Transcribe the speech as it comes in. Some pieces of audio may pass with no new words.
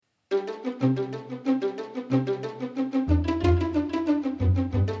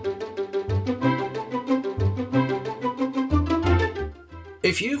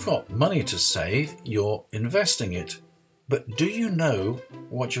If you've got money to save, you're investing it. But do you know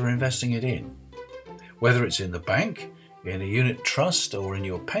what you're investing it in? Whether it's in the bank, in a unit trust, or in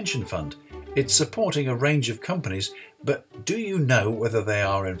your pension fund, it's supporting a range of companies, but do you know whether they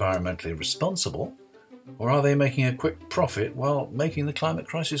are environmentally responsible? Or are they making a quick profit while making the climate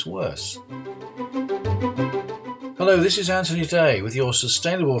crisis worse? Hello, this is Anthony Day with your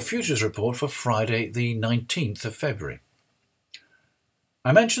Sustainable Futures Report for Friday, the 19th of February.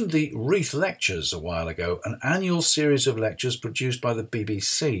 I mentioned the Wreath Lectures a while ago, an annual series of lectures produced by the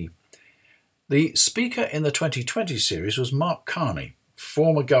BBC. The speaker in the 2020 series was Mark Carney,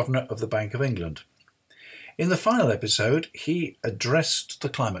 former Governor of the Bank of England. In the final episode, he addressed the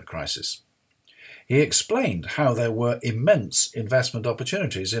climate crisis. He explained how there were immense investment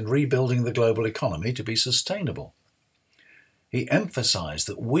opportunities in rebuilding the global economy to be sustainable. He emphasised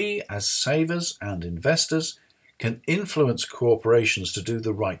that we, as savers and investors, can influence corporations to do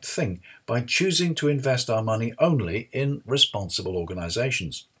the right thing by choosing to invest our money only in responsible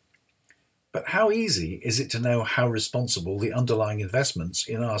organisations. But how easy is it to know how responsible the underlying investments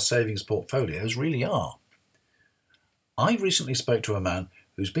in our savings portfolios really are? I recently spoke to a man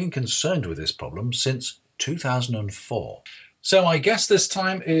who's been concerned with this problem since 2004. So my guest this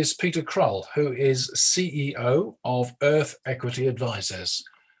time is Peter Krull, who is CEO of Earth Equity Advisors.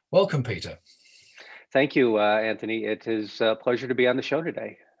 Welcome, Peter. Thank you, Anthony. It is a pleasure to be on the show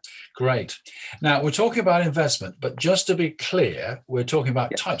today. Great. Now, we're talking about investment, but just to be clear, we're talking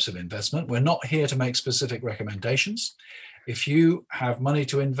about types of investment. We're not here to make specific recommendations. If you have money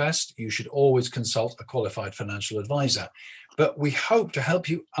to invest, you should always consult a qualified financial advisor. But we hope to help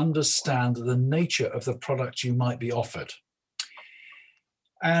you understand the nature of the product you might be offered.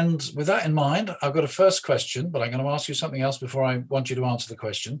 And with that in mind, I've got a first question, but I'm going to ask you something else before I want you to answer the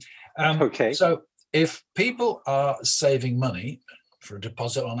question. Okay. So if people are saving money for a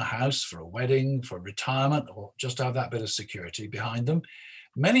deposit on a house, for a wedding, for retirement, or just to have that bit of security behind them,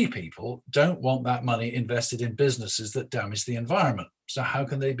 many people don't want that money invested in businesses that damage the environment. So how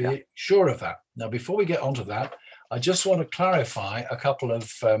can they be sure of that? Now, before we get onto that, I just want to clarify a couple of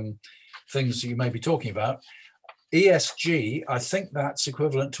things you may be talking about. ESG, I think that's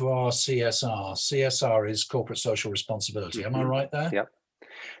equivalent to our CSR. CSR is corporate social responsibility. Am I right there? Yep.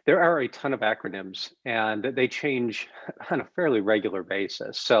 There are a ton of acronyms and they change on a fairly regular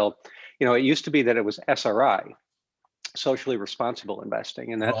basis. So, it used to be that it was SRI, socially responsible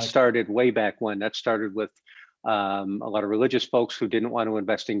investing. And that started way back when. That started with a lot of religious folks who didn't want to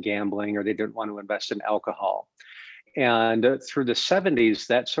invest in gambling or they didn't want to invest in alcohol. And through the 70s,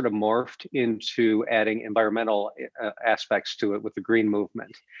 that sort of morphed into adding environmental aspects to it with the green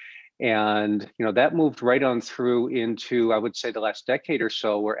movement. And that moved right on through into, I would say, the last decade or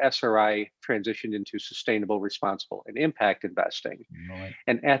so, where SRI transitioned into sustainable, responsible, and impact investing. Right.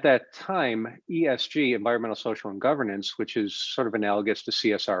 And at that time, ESG, environmental, social, and governance, which is sort of analogous to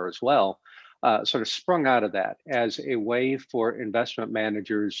CSR as well, sort of sprung out of that as a way for investment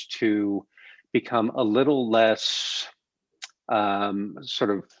managers to become a little less sort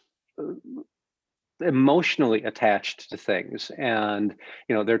of emotionally attached to things, and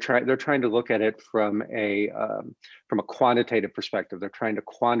they're trying to look at it from a quantitative perspective. They're trying to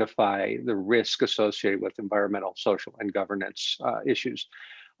quantify the risk associated with environmental, social, and governance issues.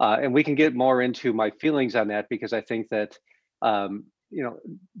 And we can get more into my feelings on that because I think that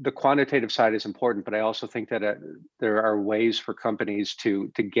the quantitative side is important, but I also think that there are ways for companies to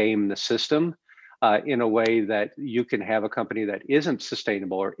game the system in a way that you can have a company that isn't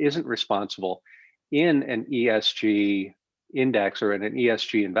sustainable or isn't responsible in an ESG index or in an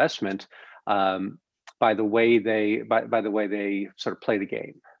ESG investment by the way they sort of play the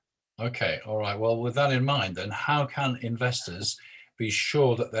game. Okay, all right. Well, with that in mind, then how can investors be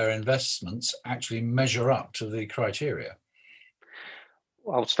sure that their investments actually measure up to the criteria?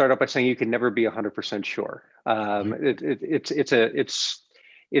 I'll start out by saying you can never be 100% sure.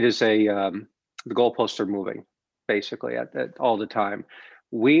 The goalposts are moving basically at all the time.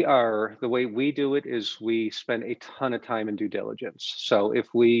 The way we do it is we spend a ton of time in due diligence. So if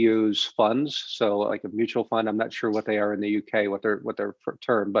we use funds, so like a mutual fund, I'm not sure what they are in the UK, what their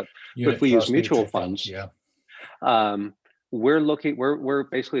term, but if we use mutual funds, we're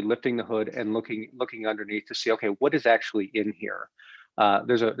basically lifting the hood and looking underneath to see, okay, what is actually in here?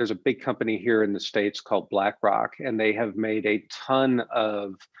 There's a big company here in the States called BlackRock, and they have made a ton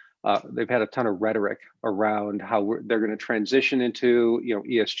of they've had a ton of rhetoric around how they're going to transition into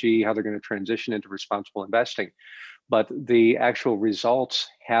ESG, how they're going to transition into responsible investing. but the actual results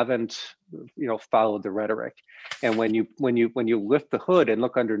haven't, followed the rhetoric. And when you lift the hood and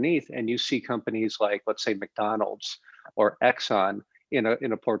look underneath, and you see companies like, let's say, McDonald's or Exxon in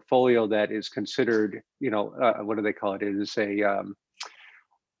a portfolio that is considered, what do they call it? It is a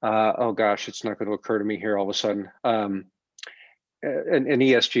oh gosh, it's not going to occur to me here all of a sudden. An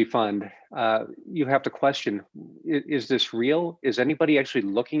ESG fund, you have to question, is this real? Is anybody actually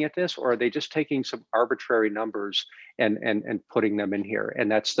looking at this, or are they just taking some arbitrary numbers and putting them in here?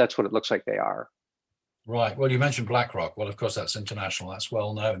 And that's what it looks like they are. Right. Well, you mentioned BlackRock. Well, of course, that's international. That's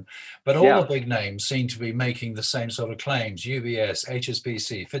well known. But all the Yeah. big names seem to be making the same sort of claims: UBS,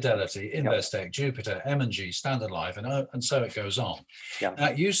 HSBC, Fidelity, Yep. Investec, Jupiter, M&G, Standard Life, and so it goes on. Yeah. Now,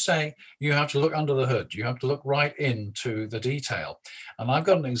 you say you have to look under the hood. You have to look right into the detail. And I've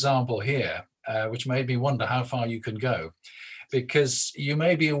got an example here, which made me wonder how far you can go, because you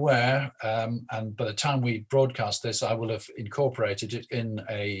may be aware, and by the time we broadcast this, I will have incorporated it in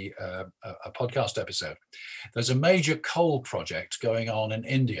a podcast episode. There's a major coal project going on in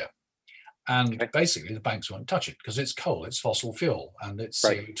India. And Okay. basically, the banks won't touch it because it's coal, it's fossil fuel, and it's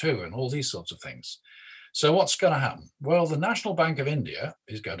Right. CO2 and all these sorts of things. So what's going to happen? Well, the National Bank of India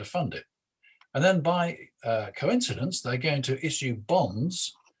is going to fund it. And then by coincidence, they're going to issue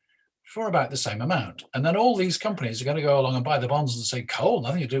bonds for about the same amount. And then all these companies are going to go along and buy the bonds and say, coal,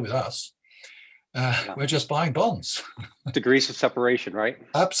 nothing to do with us. Yeah. We're just buying bonds. Degrees of separation, right?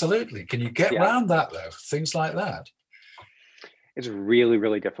 Absolutely. Can you get Yeah. around that, though? Things like that. It's really,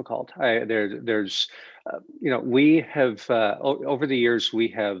 really difficult. We have over the years, we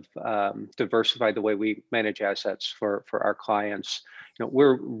have diversified the way we manage assets for our clients.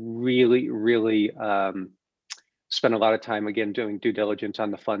 We're really, really spend a lot of time, again, doing due diligence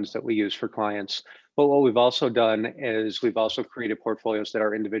on the funds that we use for clients. But what we've also done is we've also created portfolios that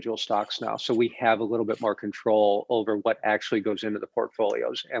are individual stocks now. So we have a little bit more control over what actually goes into the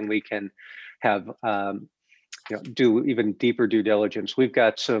portfolios, and we can have do even deeper due diligence. We've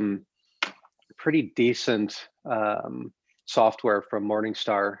got some pretty decent software from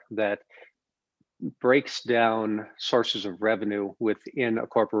Morningstar that breaks down sources of revenue within a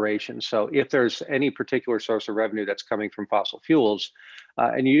corporation. So if there's any particular source of revenue that's coming from fossil fuels,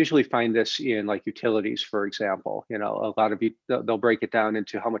 and you usually find this in like utilities, for example, a lot of you, they'll break it down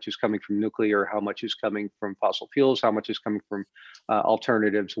into how much is coming from nuclear, how much is coming from fossil fuels, how much is coming from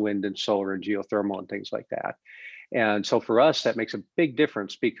alternatives, wind and solar and geothermal and things like that. And so for us, that makes a big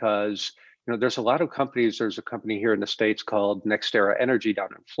difference because there's a lot of companies. There's a company here in the States called NextEra Energy down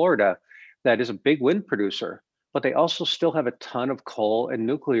in Florida that is a big wind producer, but they also still have a ton of coal and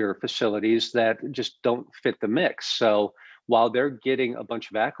nuclear facilities that just don't fit the mix. So while they're getting a bunch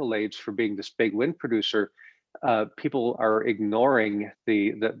of accolades for being this big wind producer, people are ignoring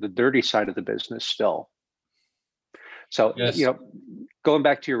the dirty side of the business still. So, Yes. going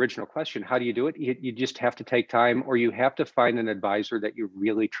back to your original question, how do you do it? You just have to take time, or you have to find an advisor that you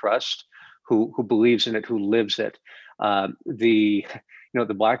really trust, who believes in it, who lives it. The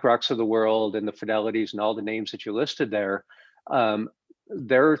BlackRocks of the world and the Fidelities and all the names that you listed there,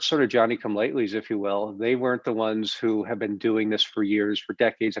 they're sort of Johnny come latelys, if you will. They weren't the ones who have been doing this for years, for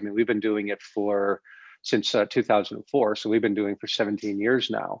decades. I mean, we've been doing it since 2004, so we've been doing it for 17 years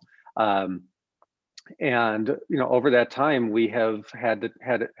now. And over that time, we have had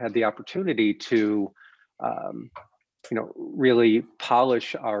the opportunity to really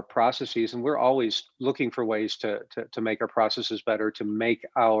polish our processes, and we're always looking for ways to make our processes better, to make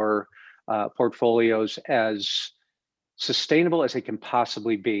our portfolios as sustainable as they can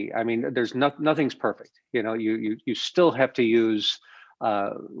possibly be. I mean, there's nothing's perfect. You still have to use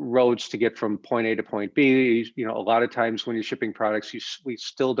roads to get from point A to point B. A lot of times when you're shipping products, we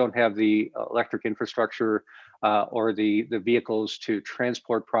still don't have the electric infrastructure or the vehicles to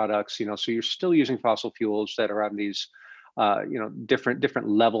transport products. So you're still using fossil fuels that are on these different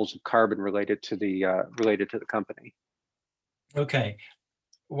levels of carbon related to the company. Okay.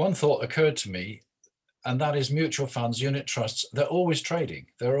 One thought occurred to me, and that is mutual funds, unit trusts. They're always trading.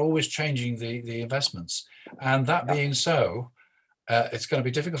 They're always changing the investments. And that being so, it's going to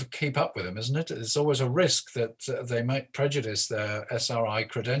be difficult to keep up with them, isn't it? There's always a risk that they might prejudice their SRI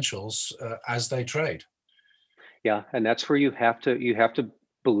credentials as they trade. Yeah, and that's where you have to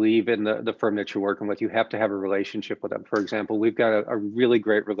believe in the firm that you're working with. You have to have a relationship with them. For example, we've got a really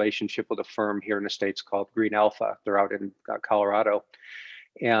great relationship with a firm here in the States called Green Alpha. They're out in Colorado,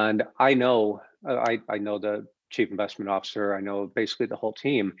 and I know the chief investment officer. I know basically the whole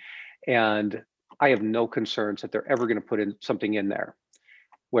team, and I have no concerns that they're ever going to put in something in there.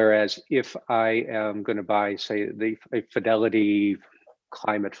 Whereas if I am going to buy, say, a Fidelity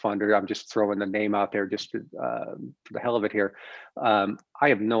climate fund, or I'm just throwing the name out there just for the hell of it here. I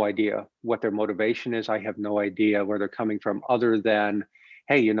have no idea what their motivation is. I have no idea where they're coming from, other than,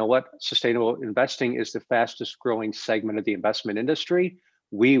 hey, you know what? Sustainable investing is the fastest growing segment of the investment industry.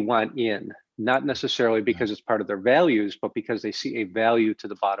 We want in, not necessarily because it's part of their values, but because they see a value to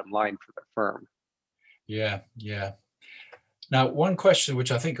the bottom line for their firm. Yeah, yeah. Now, one question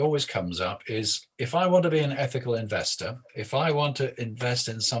which I think always comes up is, if I want to be an ethical investor, if I want to invest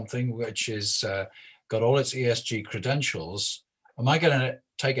in something which is got all its ESG credentials, am I going to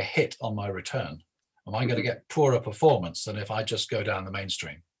take a hit on my return? Am I going to get poorer performance than if I just go down the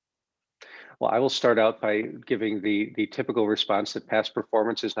mainstream? Well, I will start out by giving the typical response that past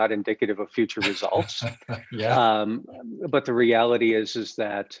performance is not indicative of future results. Yeah. But the reality is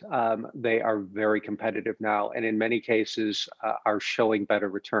that they are very competitive now, and in many cases are showing better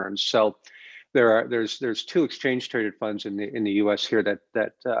returns. So there's two exchange traded funds in the U.S. here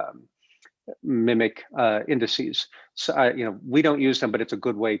that mimic indices. So we don't use them, but it's a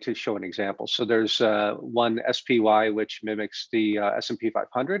good way to show an example. So there's one SPY which mimics the S&P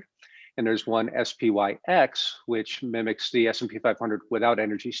 500. And there's one SPYX, which mimics the S&P 500 without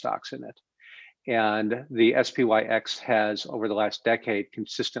energy stocks in it. And the SPYX has, over the last decade,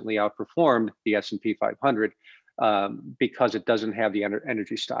 consistently outperformed the S&P 500 because it doesn't have the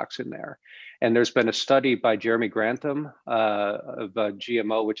energy stocks in there. And there's been a study by Jeremy Grantham of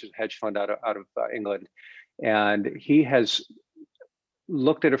GMO, which is a hedge fund out of England. And he has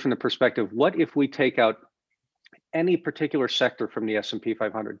looked at it from the perspective, what if we take out any particular sector from the S&P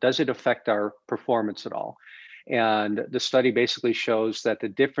 500? Does it affect our performance at all? And the study basically shows that the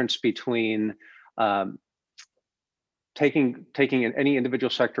difference between taking any individual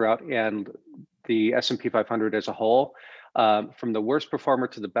sector out and the S&P 500 as a whole, from the worst performer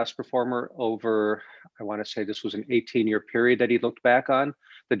to the best performer over, I want to say this was an 18-year period that he looked back on,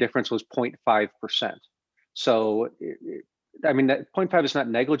 the difference was 0.5%. So I mean, that 0.5 is not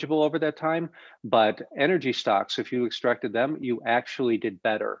negligible over that time, but energy stocks, if you extracted them, you actually did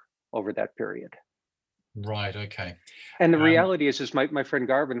better over that period. Right. Okay. And the reality is my friend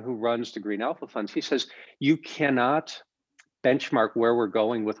Garvin, who runs the Green Alpha funds, he says you cannot benchmark where we're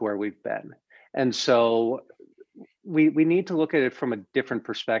going with where we've been. And so we need to look at it from a different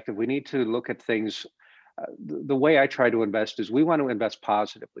perspective. We need to look at things. The way I try to invest is we want to invest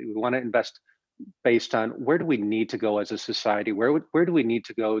positively. We want to invest based on where do we need to go as a society? Where do we need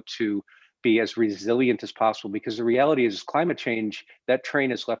to go to be as resilient as possible? Because the reality is climate change, that train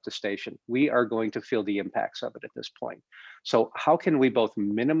has left the station. We are going to feel the impacts of it at this point. So how can we both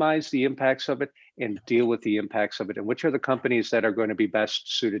minimize the impacts of it and deal with the impacts of it? And which are the companies that are going to be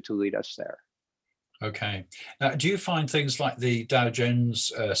best suited to lead us there? Okay. Now, do you find things like the Dow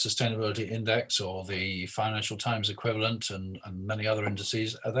Jones Sustainability Index or the Financial Times equivalent and many other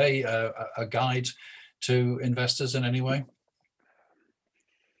indices, are they a guide to investors in any way?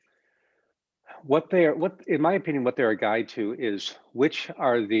 In my opinion, what they're a guide to is which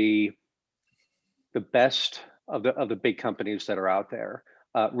are the best of the big companies that are out there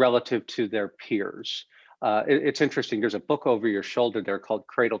relative to their peers. It's interesting. There's a book over your shoulder there called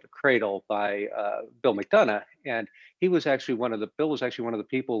Cradle to Cradle by Bill McDonough, and Bill was actually one of the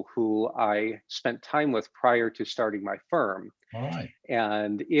people who I spent time with prior to starting my firm. All right.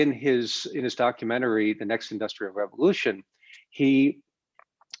 And in his documentary, The Next Industrial Revolution, he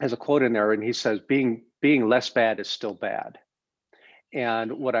has a quote in there, and he says, "Being less bad is still bad."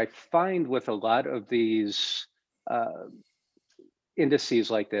 And what I find with a lot of these indices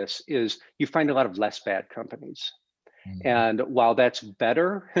like this is you find a lot of less bad companies. And while that's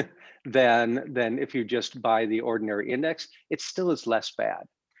better than if you just buy the ordinary index, it still is less bad.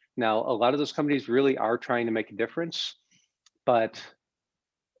 Now, a lot of those companies really are trying to make a difference, but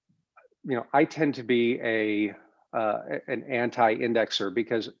I tend to be an anti-indexer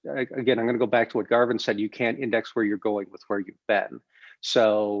because, again, I'm going to go back to what Garvin said: you can't index where you're going with where you've been.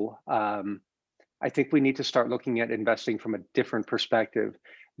 So I think we need to start looking at investing from a different perspective.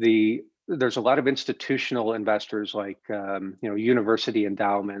 There's a lot of institutional investors like university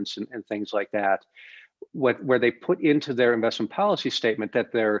endowments and things like that, where they put into their investment policy statement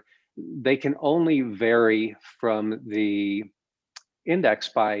that they can only vary from the index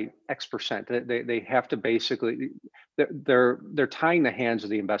by X percent. They have to basically, they're tying the hands of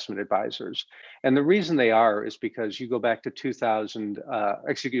the investment advisors. And the reason they are is because you go back to 2000,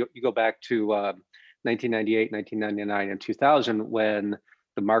 you go back to 1998, 1999, and 2000 when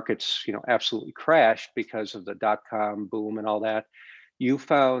the markets absolutely crashed because of the dot-com boom and all that. you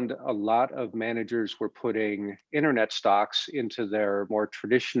found a lot of managers were putting internet stocks into their more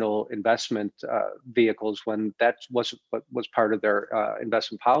traditional investment vehicles when that wasn't what was part of their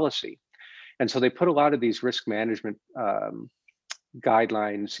investment policy. And so they put a lot of these risk management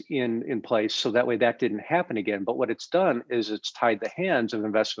guidelines in place so that way that didn't happen again. But what it's done is it's tied the hands of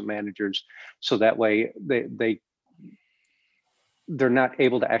investment managers so that way they're not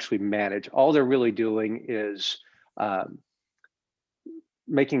able to actually manage. All they're really doing is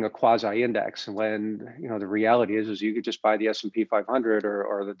making a quasi index, and when the reality is you could just buy the S&P 500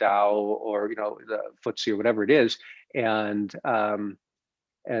 or the Dow or the FTSE or whatever it is, and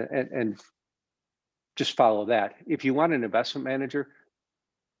just follow that. If you want an investment manager,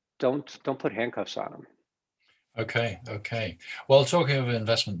 don't put handcuffs on them. Okay. Well, talking of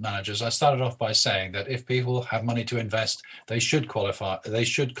investment managers, I started off by saying that if people have money to invest, they should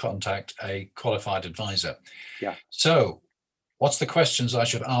contact a qualified advisor. Yeah. So what's the questions I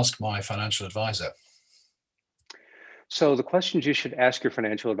should ask my financial advisor? So the questions you should ask your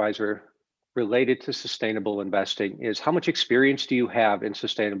financial advisor related to sustainable investing is, how much experience do you have in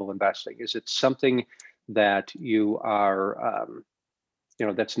sustainable investing? Is it something that you are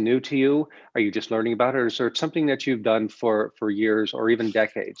that's new to you? Are you just learning about it? Or is there something that you've done for years or even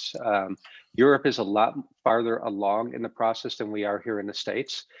decades? Europe is a lot farther along in the process than we are here in the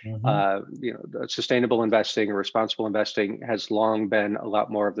States. Mm-hmm. Sustainable investing or responsible investing has long been a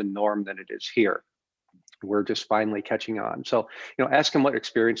lot more of the norm than it is here. We're just finally catching on. So, ask them what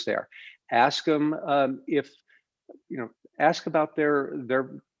experience they are. Ask them ask about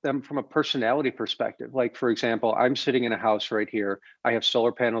them from a personality perspective. Like, for example, I'm sitting in a house right here. I have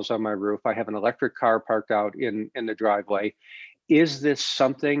solar panels on my roof. I have an electric car parked out in the driveway. Is this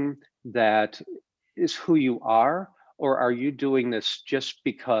something that is who you are, or are you doing this just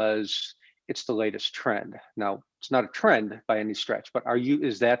because it's the latest trend? Now, it's not a trend by any stretch, but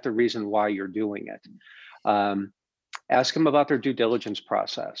is that the reason why you're doing it? Ask them about their due diligence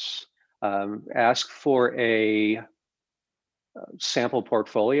process. Ask for a sample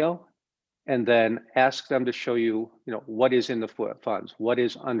portfolio, and then ask them to show you, what is in the funds, what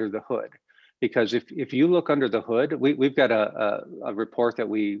is under the hood. Because if you look under the hood, we've got a report that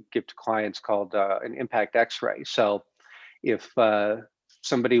we give to clients called an impact X-ray. So if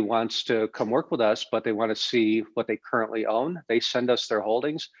somebody wants to come work with us, but they want to see what they currently own, they send us their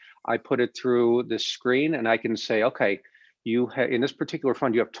holdings. I put it through the screen and I can say, okay, in this particular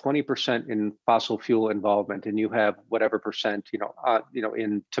fund, you have 20% in fossil fuel involvement, and you have whatever percent,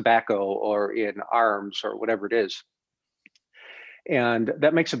 in tobacco or in arms or whatever it is. And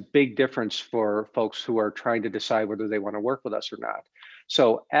that makes a big difference for folks who are trying to decide whether they want to work with us or not.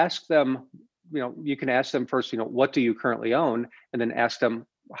 So ask them, you can ask them first, what do you currently own? And then ask them,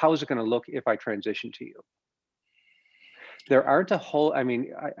 how is it going to look if I transition to you? There aren't a whole, I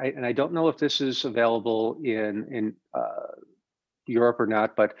don't know if this is available in Europe or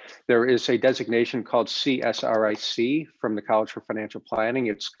not, but there is a designation called CSRIC from the College for Financial Planning.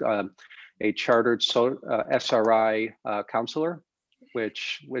 It's a chartered SRI counselor,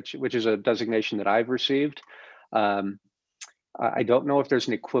 which is a designation that I've received. I don't know if there's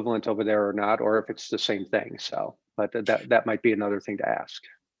an equivalent over there or not, or if it's the same thing. So, but that might be another thing to ask.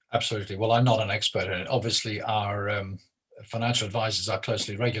 Absolutely. Well, I'm not an expert in it. Obviously, our financial advisors are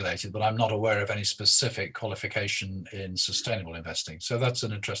closely regulated, but I'm not aware of any specific qualification in sustainable investing. So that's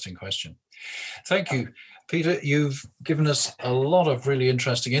an interesting question. Thank you, Peter. You've given us a lot of really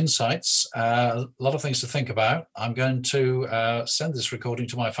interesting insights, a lot of things to think about. I'm going to send this recording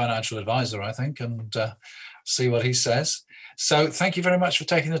to my financial advisor, I think, and see what he says. So thank you very much for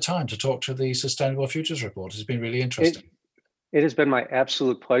taking the time to talk to the Sustainable Futures Report. It's been really interesting. It has been my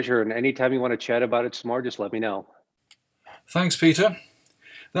absolute pleasure. And anytime you want to chat about it some more, just let me know. Thanks, Peter.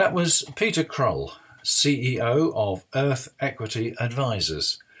 That was Peter Krull, CEO of Earth Equity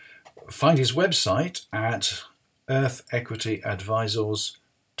Advisors. Find his website at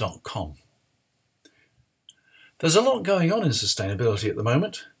earthequityadvisors.com. There's a lot going on in sustainability at the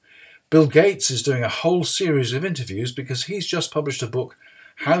moment. Bill Gates is doing a whole series of interviews because he's just published a book,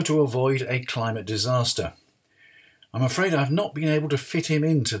 How to Avoid a Climate Disaster. I'm afraid I've not been able to fit him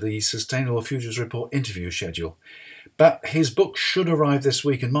into the Sustainable Futures Report interview schedule, but his book should arrive this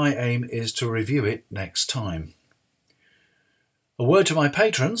week and my aim is to review it next time. A word to my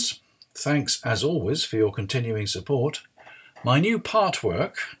patrons. Thanks as always for your continuing support. My new part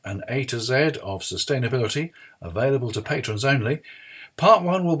work, an A to Z of sustainability, available to patrons only. Part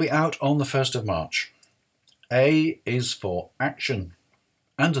 1 will be out on the 1st of March. A is for action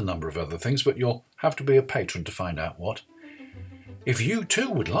and a number of other things, but you'll have to be a patron to find out what. If you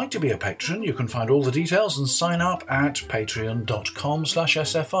too would like to be a patron, you can find all the details and sign up at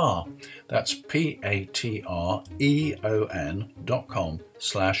patreon.com/SFR. That's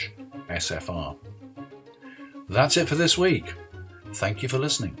patreon.com/SFR. That's it for this week. Thank you for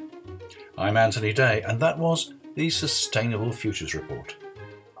listening. I'm Anthony Day, and that was the Sustainable Futures Report.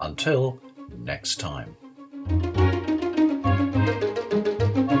 Until next time.